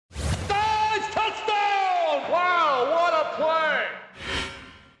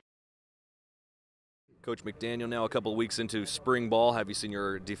Coach McDaniel, now a couple of weeks into spring ball, have you seen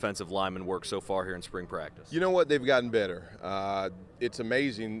your defensive linemen work so far here in spring practice? You know what? They've gotten better. It's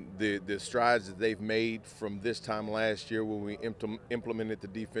amazing the strides that they've made from this time last year when we implemented the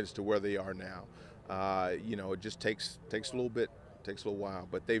defense to where they are now. It just takes a little bit, takes a little while,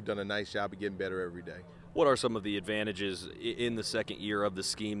 but they've done a nice job of getting better every day. What are some of the advantages in the second year of the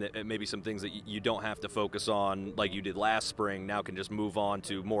scheme that maybe some things that you don't have to focus on like you did last spring now can just move on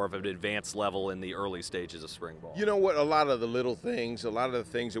to more of an advanced level in the early stages of spring ball? You know what? A lot of the little things, a lot of the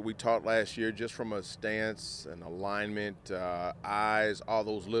things that we taught last year just from a stance and alignment, eyes, all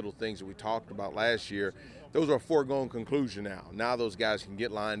those little things that we talked about last year, those are a foregone conclusion now. Now those guys can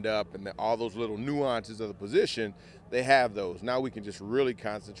get lined up and all those little nuances of the position, they have those. Now we can just really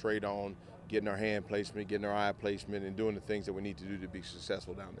concentrate on getting our hand placement, getting our eye placement, and doing the things that we need to do to be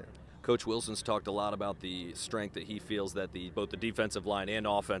successful down there. Coach Wilson's talked a lot about the strength that he feels that both the defensive line and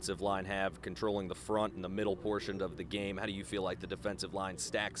offensive line have controlling the front and the middle portion of the game. How do you feel like the defensive line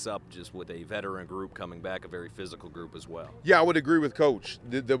stacks up just with a veteran group coming back, a very physical group as well? Yeah, I would agree with Coach.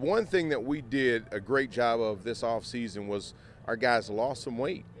 The one thing that we did a great job of this offseason was our guys lost some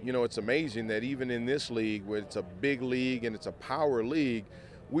weight. You know, it's amazing that even in this league, where it's a big league and it's a power league,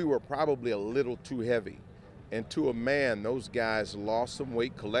 we were probably a little too heavy. And to a man, those guys lost some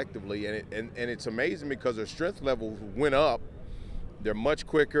weight collectively, and it's amazing because their strength levels went up. They're much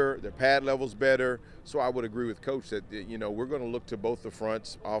quicker, their pad level's better. So I would agree with Coach that, we're going to look to both the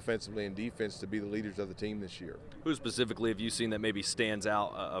fronts, offensively and defense, to be the leaders of the team this year. Who specifically have you seen that maybe stands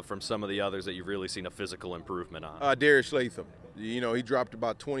out from some of the others that you've really seen a physical improvement on? Darius Latham. He dropped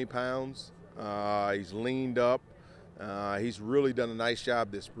about 20 pounds. He's leaned up. He's really done a nice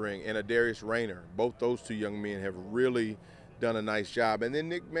job this spring, and Darius Rayner. Both those two young men have really done a nice job. And then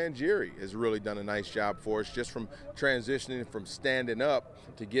Nick Mangieri has really done a nice job for us, just from transitioning from standing up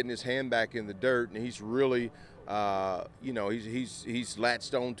to getting his hand back in the dirt. And he's really, he's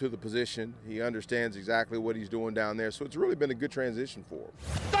latched on to the position. He understands exactly what he's doing down there. So it's really been a good transition for him.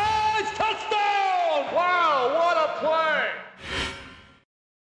 Touchdown! Wow, what a play!